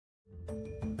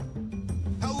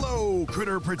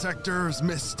Critter Protectors,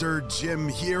 Mr. Jim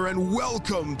here, and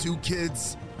welcome to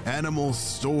Kids Animal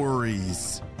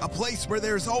Stories, a place where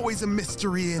there's always a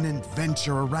mystery and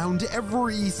adventure around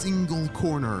every single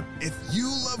corner. If you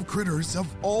love critters of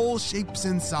all shapes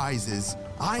and sizes,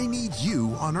 I need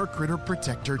you on our Critter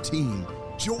Protector team.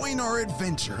 Join our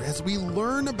adventure as we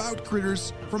learn about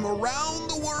critters from around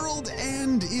the world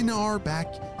and in our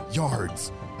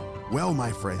backyards. Well,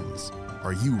 my friends,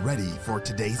 are you ready for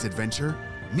today's adventure?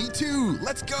 Me too!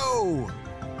 Let's go!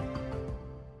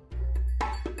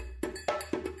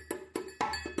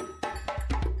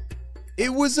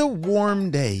 It was a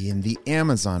warm day in the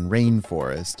Amazon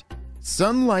rainforest.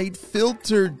 Sunlight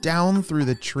filtered down through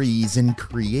the trees and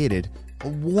created a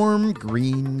warm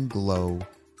green glow.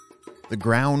 The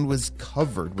ground was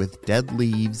covered with dead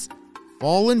leaves,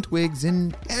 fallen twigs,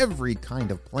 and every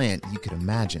kind of plant you could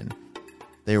imagine.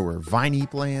 There were viney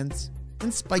plants,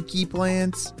 and spiky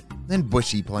plants, and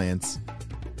bushy plants.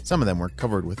 Some of them were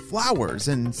covered with flowers,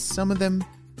 and some of them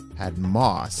had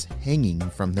moss hanging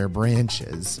from their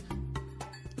branches.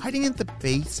 Hiding at the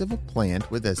base of a plant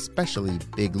with especially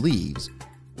big leaves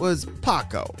was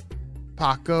Paco.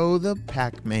 Paco the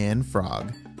Pacman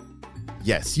frog.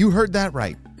 Yes, you heard that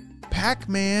right.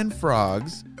 Pacman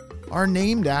frogs are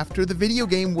named after the video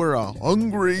game where a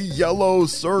hungry yellow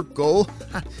circle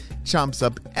chomps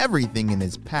up everything in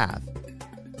his path.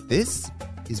 This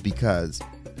is because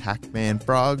Pacman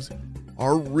frogs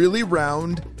are really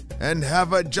round and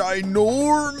have a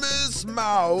ginormous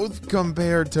mouth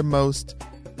compared to most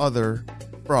other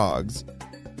frogs.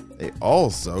 They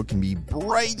also can be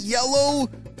bright yellow,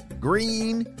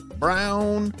 green,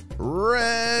 brown,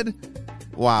 red.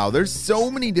 Wow, there's so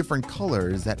many different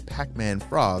colors that Pacman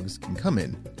frogs can come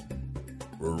in.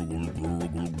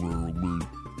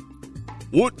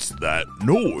 What's that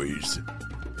noise?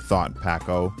 Thought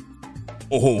Paco.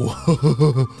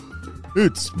 Oh,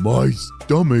 it's my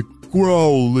stomach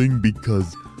growling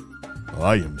because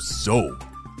I am so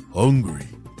hungry.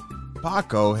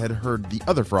 Paco had heard the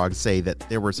other frogs say that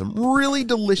there were some really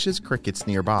delicious crickets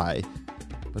nearby,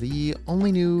 but he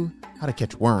only knew how to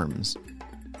catch worms.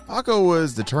 Paco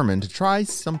was determined to try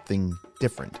something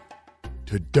different.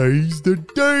 Today's the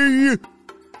day,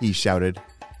 He shouted.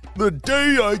 the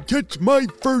day I catch my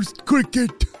first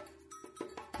cricket.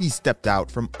 He stepped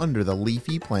out from under the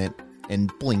leafy plant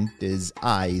and blinked his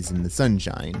eyes in the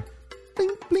sunshine.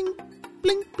 Blink, blink,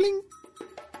 blink, blink.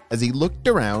 As he looked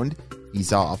around, he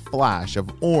saw a flash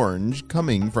of orange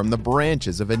coming from the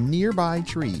branches of a nearby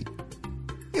tree.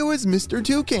 It was Mr.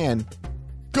 Toucan.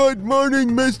 Good morning,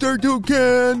 Mr.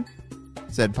 Toucan,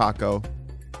 Said Paco.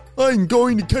 I'm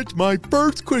going to catch my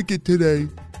first cricket today.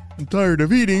 I'm tired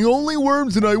of eating only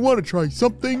worms and I want to try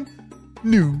something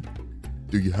new.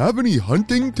 Do you have any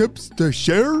hunting tips to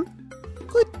share?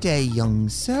 Good day, young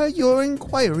sir. Your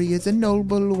inquiry is a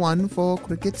noble one, for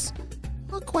crickets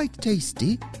are quite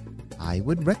tasty. I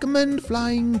would recommend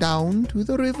flying down to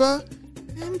the river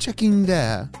and checking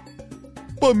there.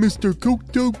 But Mr.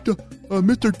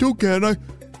 Toucan,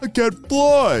 I can't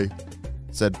fly,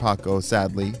 Said Paco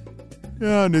sadly.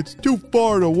 and it's too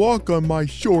far to walk on my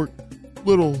short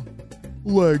little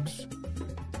legs.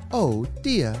 Oh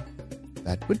dear,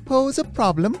 that would pose a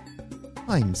problem.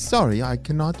 I'm sorry I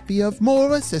cannot be of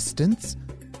more assistance.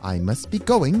 I must be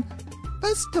going.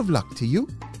 Best of luck to you.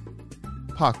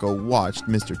 Paco watched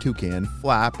Mr. Toucan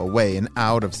flap away and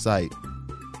out of sight.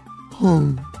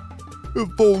 Oh, if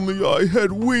only I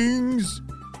had wings,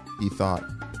 He thought.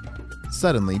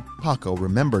 Suddenly, Paco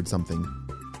remembered something.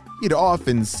 He'd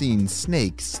often seen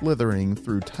snakes slithering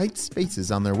through tight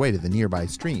spaces on their way to the nearby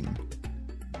stream.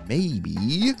 Maybe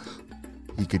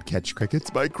he could catch crickets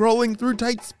by crawling through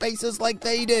tight spaces like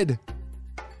they did.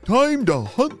 Time to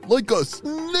hunt like a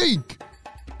snake.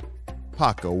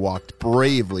 Paco walked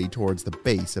bravely towards the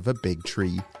base of a big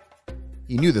tree.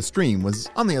 He knew the stream was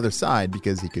on the other side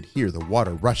because he could hear the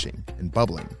water rushing and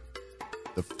bubbling.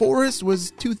 The forest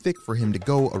was too thick for him to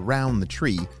go around the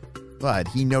tree, but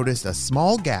he noticed a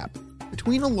small gap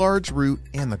between a large root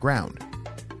and the ground.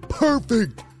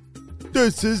 Perfect.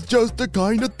 This is just the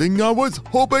kind of thing I was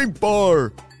hoping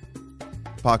for.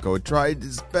 Paco tried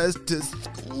his best to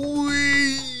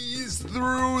squeeze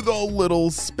through the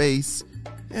little space,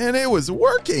 and it was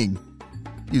working.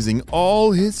 Using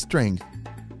all his strength,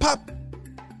 pop!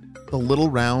 The little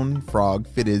round frog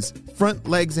fit his front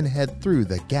legs and head through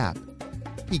the gap.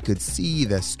 He could see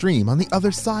the stream on the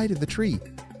other side of the tree.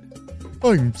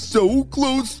 I'm so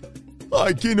close,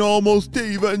 I can almost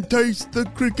even taste the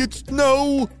cricket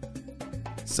snow.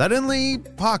 Suddenly,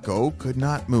 Paco could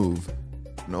not move.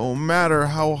 No matter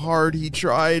how hard he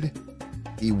tried,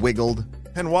 he wiggled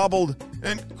and wobbled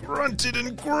and grunted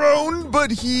and groaned,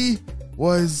 but he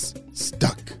was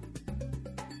stuck.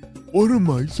 What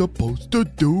am I supposed to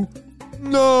do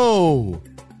now?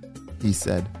 He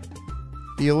said.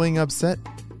 Feeling upset,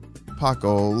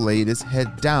 Paco laid his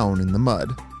head down in the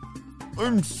mud.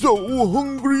 I'm so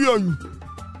hungry.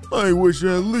 I wish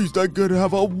at least I could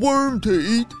have a worm to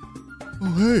eat.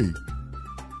 Oh, hey,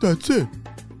 that's it.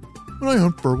 When I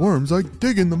hunt for worms, I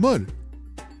dig in the mud.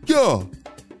 Yeah,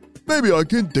 maybe I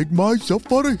can dig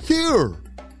myself out of here.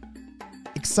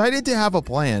 Excited to have a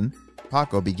plan,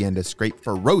 Paco began to scrape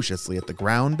ferociously at the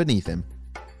ground beneath him.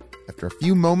 After a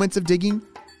few moments of digging,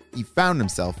 he found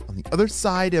himself on the other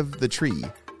side of the tree.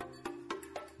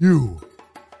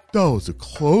 That was a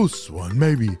close one.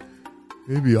 Maybe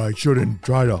I shouldn't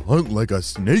try to hunt like a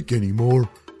snake anymore.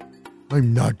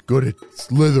 I'm not good at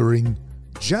slithering.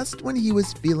 Just when he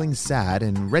was feeling sad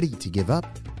and ready to give up,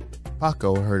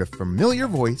 Paco heard a familiar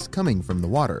voice coming from the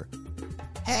water.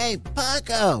 Hey,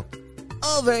 Paco!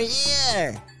 Over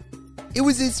here! It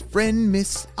was his friend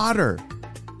Miss Otter.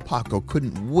 Paco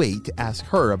couldn't wait to ask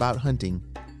her about hunting.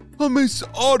 Miss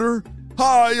Otter,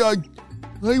 hi,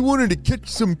 I wanted to catch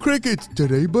some crickets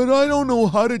today, but I don't know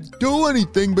how to do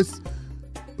anything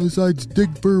besides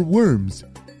dig for worms.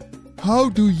 How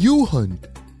do you hunt?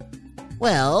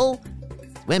 Well,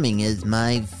 swimming is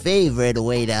my favorite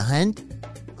way to hunt.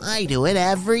 I do it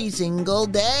every single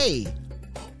day.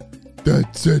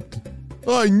 That's it.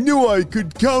 I knew I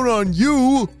could count on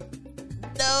you.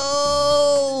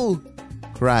 No!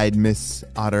 Cried Miss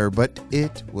Otter, but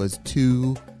it was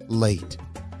too late.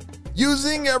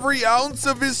 Using every ounce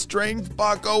of his strength,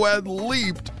 Paco had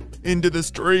leaped into the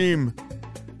stream.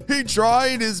 He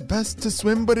tried his best to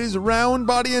swim, but his round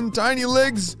body and tiny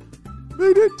legs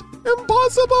made it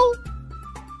impossible.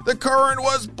 The current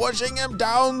was pushing him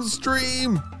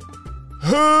downstream.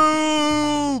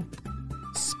 Help!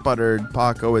 Sputtered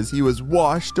Paco as he was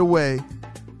washed away.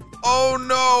 Oh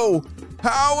no!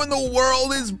 How in the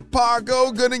world is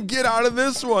Paco gonna get out of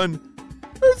this one?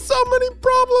 There's so many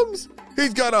problems.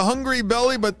 He's got a hungry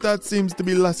belly, but that seems to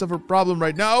be less of a problem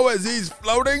right now as he's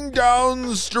floating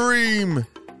downstream.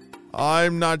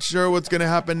 I'm not sure what's gonna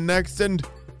happen next, and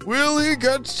will he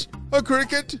catch a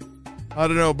cricket? I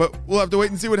don't know, but we'll have to wait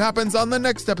and see what happens on the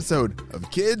next episode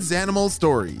of Kids Animal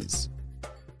Stories.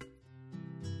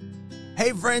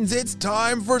 Hey friends, it's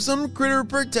time for some Critter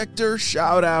Protector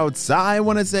shout-outs. I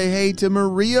want to say hey to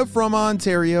Maria from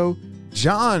Ontario,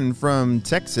 John from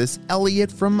Texas,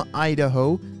 Elliot from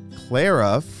Idaho,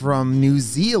 Clara from New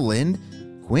Zealand,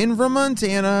 Quinn from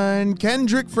Montana, and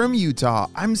Kendrick from Utah.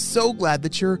 I'm so glad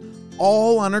that you're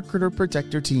all on our Critter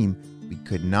Protector team. We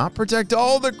could not protect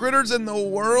all the critters in the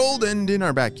world and in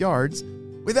our backyards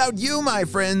without you, my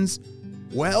friends.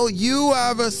 Well, you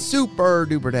have a super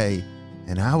duper day,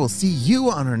 and I will see you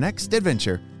on our next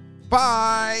adventure.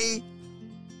 Bye!